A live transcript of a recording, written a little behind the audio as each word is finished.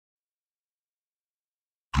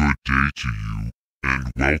day to you,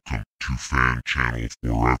 and welcome to Fan Channel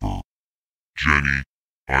Forever. Jenny,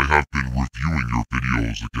 I have been reviewing your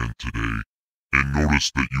videos again today, and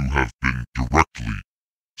noticed that you have been directly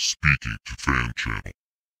speaking to Fan Channel.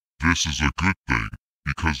 This is a good thing,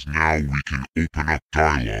 because now we can open up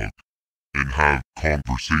dialogue and have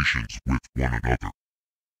conversations with one another.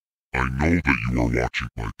 I know that you are watching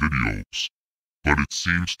my videos, but it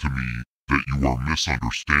seems to me that you are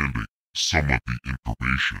misunderstanding some of the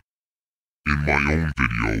information. In my own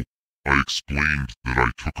video, I explained that I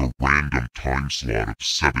took a random time slot of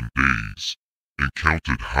 7 days and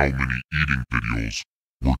counted how many eating videos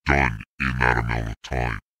were done in that amount of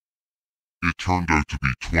time. It turned out to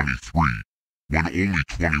be 23, when only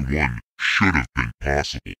 21 should have been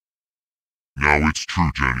possible. Now it's true,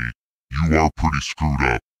 Jenny, you are pretty screwed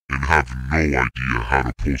up and have no idea how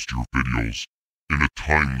to post your videos in a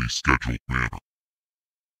timely scheduled manner.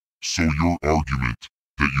 So your argument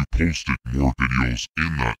that you posted more videos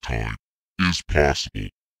in that time is possible.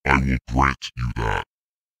 I will grant you that.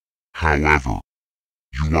 However,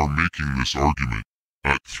 you are making this argument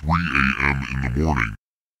at 3 a.m. in the morning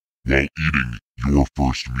while eating your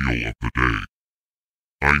first meal of the day.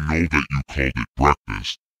 I know that you called it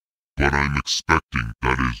breakfast, but I'm expecting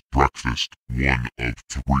that is breakfast 1 of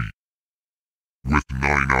 3. With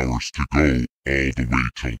 9 hours to go all the way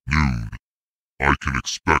till noon, I can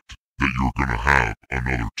expect that you're gonna have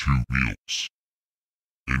another 2 meals.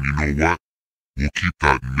 And you know what? We'll keep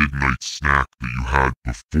that midnight snack that you had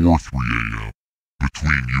before 3 a.m.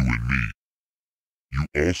 between you and me. You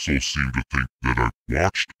also seem to think that I've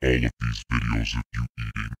watched all of these videos of you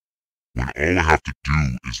eating, when all I have to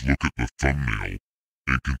do is look at the thumbnail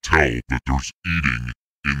and can tell that there's eating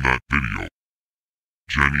in that video.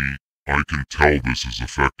 Jenny, I can tell this is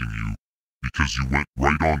affecting you, because you went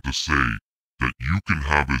right on to say that you can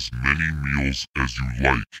have as many meals as you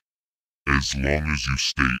like, as long as you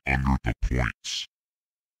stay under the points.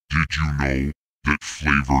 Did you know that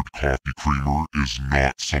flavored coffee creamer is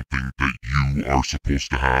not something that you are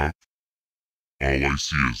supposed to have? All I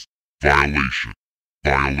see is violation,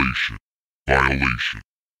 violation, violation.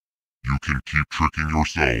 You can keep tricking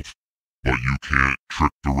yourself, but you can't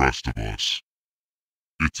trick the rest of us.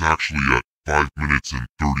 It's actually at 5 minutes and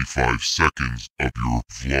 35 seconds of your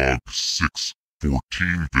vlog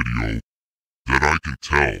 614 video that I can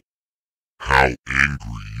tell how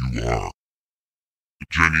angry you are.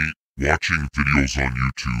 Jenny, watching videos on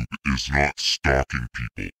YouTube is not stalking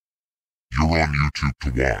people. You're on YouTube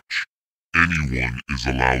to watch. Anyone is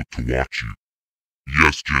allowed to watch you.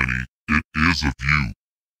 Yes, Jenny, it is a view,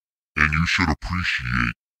 and you should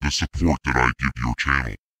appreciate the support that I give your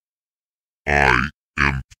channel. I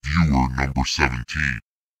am viewer number 17.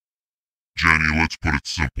 Jenny, let's put it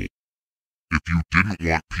simple. If you didn't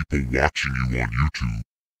want people watching you on YouTube,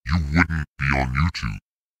 you wouldn't be on YouTube.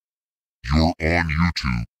 You're on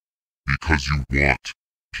YouTube because you want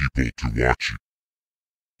people to watch you.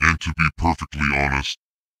 And to be perfectly honest,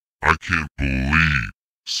 I can't believe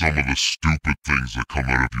some of the stupid things that come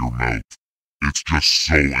out of your mouth. It's just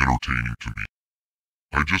so entertaining to me.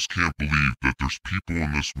 I just can't believe that there's people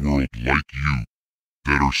in this world like you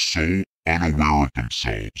that are so unaware of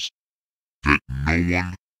themselves that no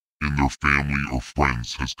one in their family or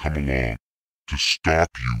friends has come along to stop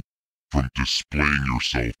you from displaying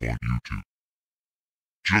yourself on YouTube.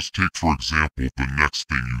 Just take, for example, the next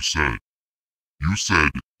thing you said. You said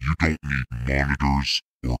you don't need monitors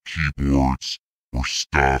or keyboards or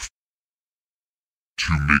stuff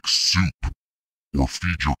to make soup or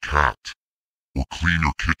feed your cat or clean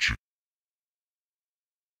your kitchen.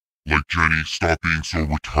 Like, Jenny, stop being so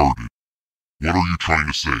retarded. What are you trying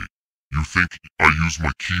to say? You think I use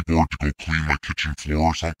my keyboard to go clean my kitchen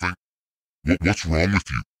floor or something? What's wrong with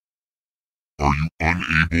you? Are you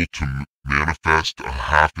unable to manifest a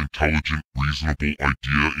half-intelligent, reasonable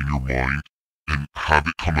idea in your mind and have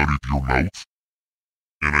it come out of your mouth?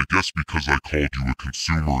 And I guess because I called you a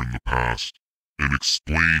consumer in the past and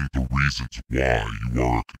explained the reasons why you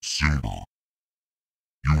are a consumer,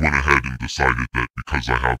 you went ahead and decided that because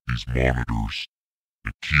I have these monitors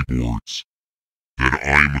and keyboards, that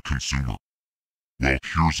I'm a consumer. Well,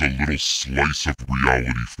 here's a little slice of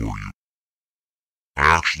reality for you.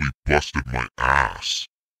 I actually busted my ass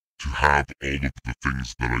to have all of the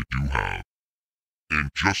things that I do have.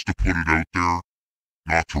 And just to put it out there,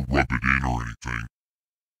 not to rub it in or anything,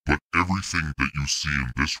 but everything that you see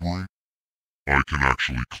in this room, I can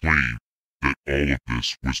actually claim that all of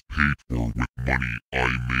this was paid for with money I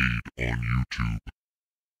made on YouTube.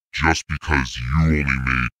 Just because you only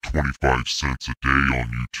made 25 cents a day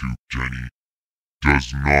on YouTube, Jenny,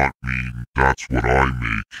 does not mean that's what I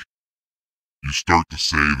make. you start to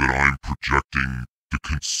say that I'm projecting the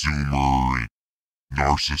consumer and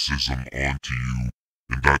narcissism onto you,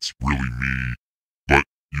 and that's really me. But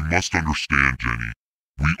you must understand, Jenny,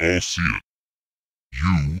 we all see it.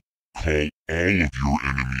 You call all of your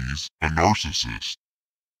enemies a narcissist.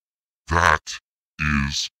 That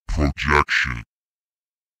is projection.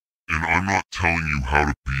 And I'm not telling you how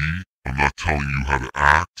to be, I'm not telling you how to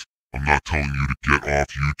act, I'm not telling you to get off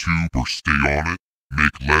YouTube or stay on it,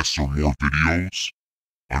 make less or more videos.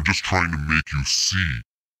 I'm just trying to make you see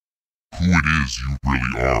who it is you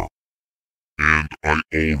really are. And I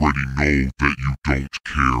already know that you don't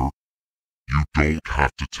care. You don't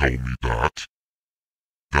have to tell me that.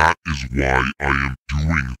 That is why I am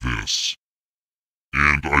doing this.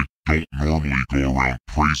 And I don't normally go around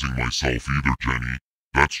praising myself either, Jenny.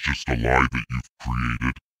 That's just a lie that you've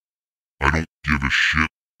created. I don't give a shit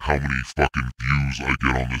how many fucking views I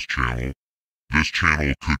get on this channel. This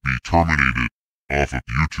channel could be terminated off of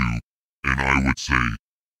YouTube, and I would say,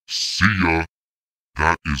 see ya.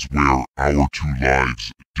 That is where our two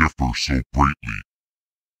lives differ so greatly.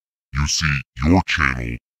 You see, your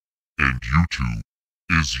channel and YouTube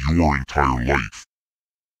is your entire life.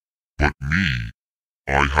 But me,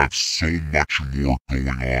 I have so much more going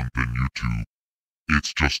on than YouTube.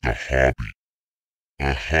 It's just a hobby.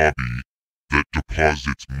 A hobby that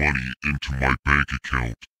deposits money into my bank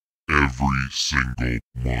account every single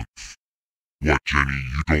month. What, Jenny,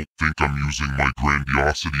 you don't think I'm using my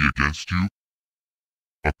grandiosity against you?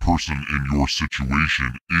 A person in your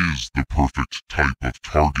situation is the perfect type of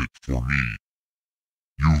target for me.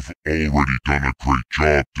 You've already done a great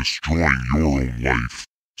job destroying your own life,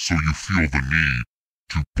 so you feel the need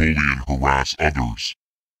to bully and harass others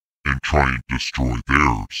and try and destroy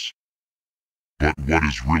theirs. But what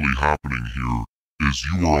is really happening here is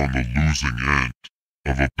you are on the losing end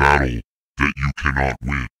of a battle that you cannot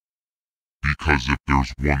win. Because if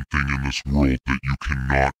there's one thing in this world that you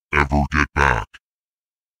cannot ever get back,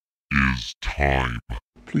 is time.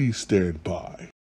 Please stand by.